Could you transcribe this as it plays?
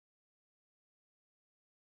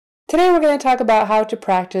Today we're going to talk about how to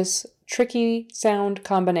practice tricky sound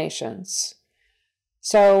combinations.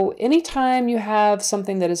 So anytime you have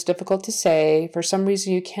something that is difficult to say, for some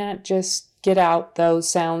reason you can't just get out those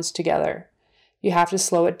sounds together. You have to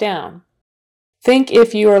slow it down. Think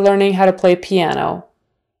if you are learning how to play piano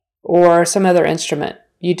or some other instrument.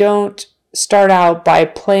 You don't start out by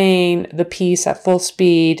playing the piece at full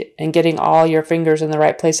speed and getting all your fingers in the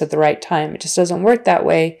right place at the right time. It just doesn't work that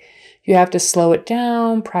way. You have to slow it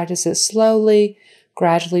down, practice it slowly,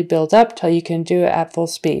 gradually build up till you can do it at full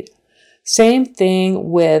speed. Same thing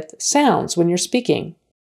with sounds when you're speaking.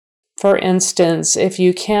 For instance, if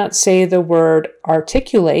you can't say the word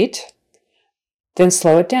articulate, then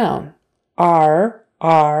slow it down.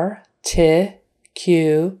 Articulate.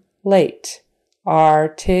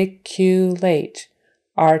 Articulate.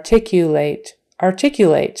 Articulate.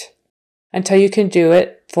 Articulate. Until you can do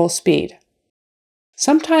it full speed.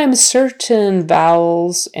 Sometimes certain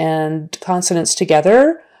vowels and consonants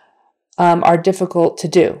together are difficult to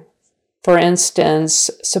do. For instance,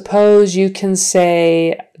 suppose you can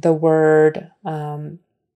say the word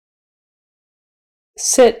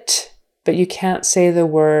sit, but you can't say the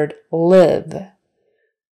word live.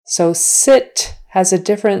 So sit has a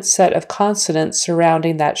different set of consonants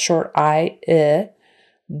surrounding that short I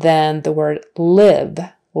than the word live.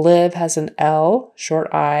 Live has an L,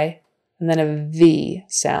 short I, and then a V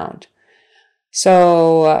sound.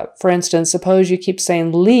 So, for instance, suppose you keep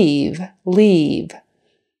saying leave, leave.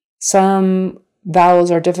 Some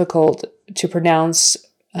vowels are difficult to pronounce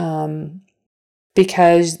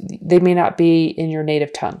because they may not be in your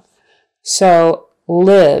native tongue. So,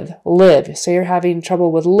 live, live. So you're having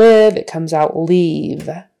trouble with live, it comes out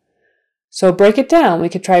leave. So break it down. We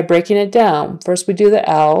could try breaking it down. First we do the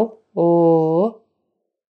L, O,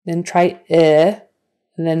 then try I,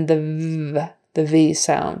 and then the V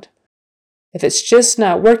sound. If it's just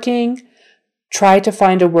not working, try to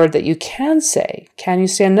find a word that you can say. Can you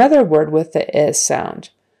say another word with the I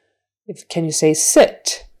sound? Can you say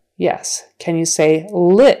sit? Yes. Can you say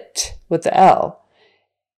lit with the L?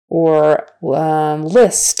 Or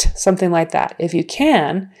list, something like that. If you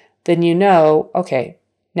can, then you know, okay,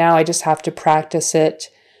 now I just have to practice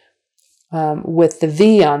it with the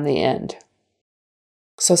V on the end.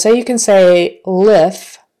 So say you can say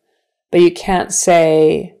lift, but you can't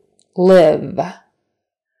say live.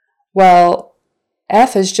 Well,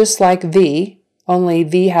 F is just like V, only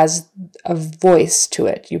V has a voice to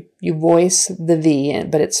it. You voice the V,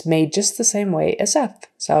 but it's made just the same way as F.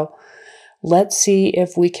 So let's see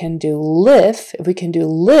if we can do lift. If we can do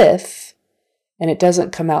lift and it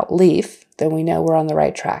doesn't come out leaf, then we know we're on the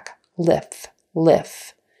right track. Lift,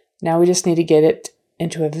 lift. Now we just need to get it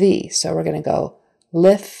into a V. So we're going to go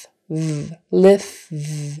lift, v, lift,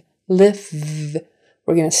 v, lift, v.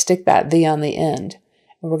 We're going to stick that V on the end,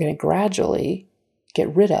 and we're going to gradually get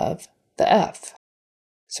rid of the F.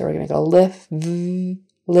 So we're going to go lift, v,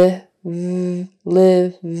 lift, v,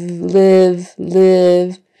 live, live,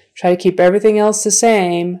 live. Try to keep everything else the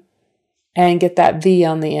same and get that V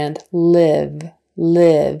on the end. Live,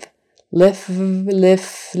 live, lift,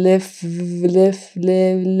 lift, lift, lift,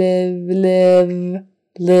 live, live, live,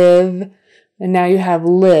 live. And now you have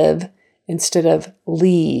live instead of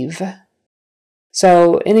leave.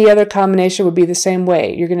 So any other combination would be the same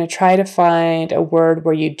way. You're going to try to find a word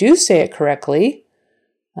where you do say it correctly.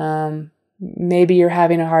 Maybe you're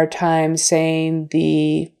having a hard time saying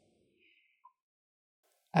the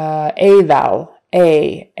A vowel.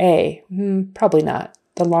 A. Probably not.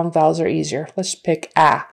 The long vowels are easier. Let's pick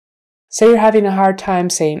A. Say you're having a hard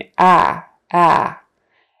time saying A,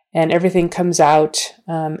 and everything comes out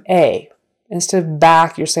A. Instead of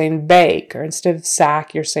back, you're saying bake, or instead of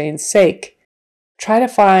sack, you're saying sake. Try to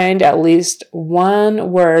find at least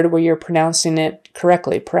one word where you're pronouncing it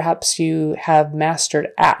correctly. Perhaps you have mastered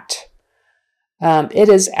at. It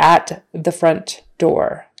is at the front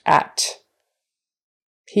door. At.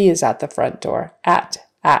 He is at the front door. At.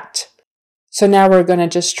 So now we're going to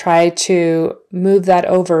just try to move that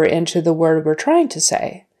over into the word we're trying to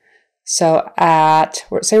say. So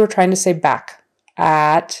say we're trying to say back.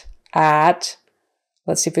 At. Let's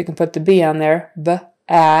see if we can put the B on there.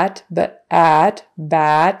 At, bat.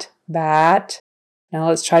 Now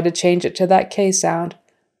let's try to change it to that K sound.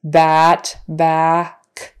 Bat,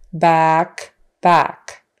 back.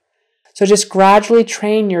 So just gradually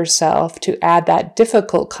train yourself to add that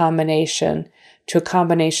difficult combination to a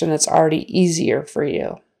combination that's already easier for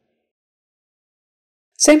you.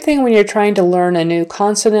 Same thing when you're trying to learn a new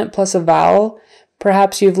consonant plus a vowel.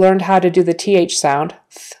 Perhaps you've learned how to do the TH sound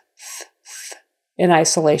in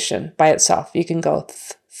isolation by itself. You can go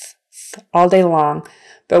all day long,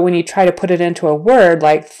 But when you try to put it into a word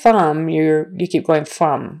like thumb, you keep going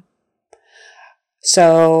thumb.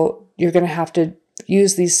 So you're going to have to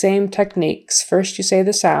use these same techniques. First, you say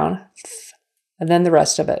the sound, and then the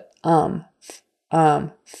rest of it. Thumb,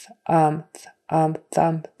 thumb,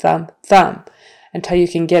 until you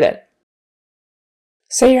can get it.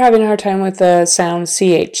 Say you're having a hard time with the sound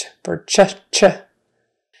CH for ch,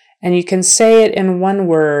 and you can say it in one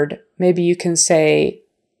word. Maybe you can say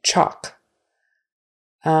chalk.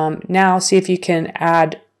 Now see if you can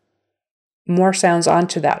add more sounds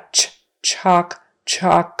onto that. Chalk,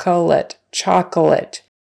 chocolate, chocolate.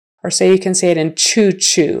 Or say you can say it in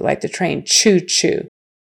choo-choo, like the train, choo-choo.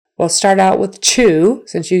 Well, start out with chew,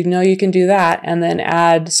 since you know you can do that, and then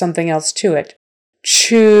add something else to it.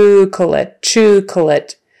 Chocolate,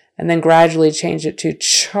 chocolate, and then gradually change it to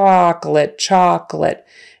chocolate, chocolate,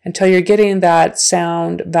 until you're getting that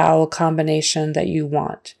sound vowel combination that you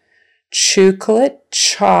want. Chocolate,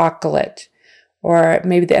 chocolate, or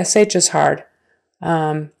maybe the SH is hard,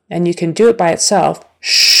 and you can do it by itself,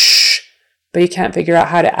 shh, but you can't figure out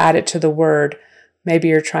how to add it to the word. Maybe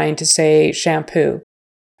you're trying to say shampoo.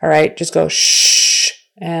 All right, just go shampoo,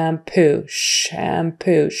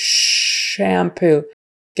 shampoo, shampoo.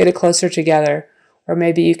 Get it closer together. Or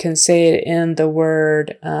maybe you can say it in the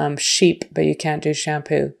word sheep, but you can't do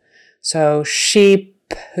shampoo. So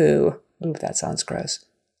sheep-poo. Ooh, that sounds gross.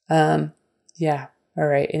 Yeah. All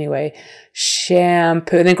right. Anyway,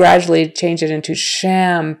 shampoo. And then gradually change it into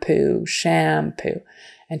shampoo, shampoo,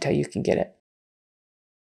 until you can get it.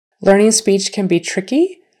 Learning speech can be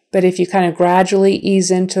tricky, but if you kind of gradually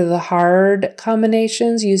ease into the hard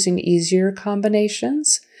combinations using easier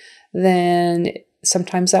combinations, then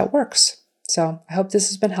sometimes that works. So I hope this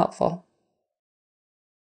has been helpful.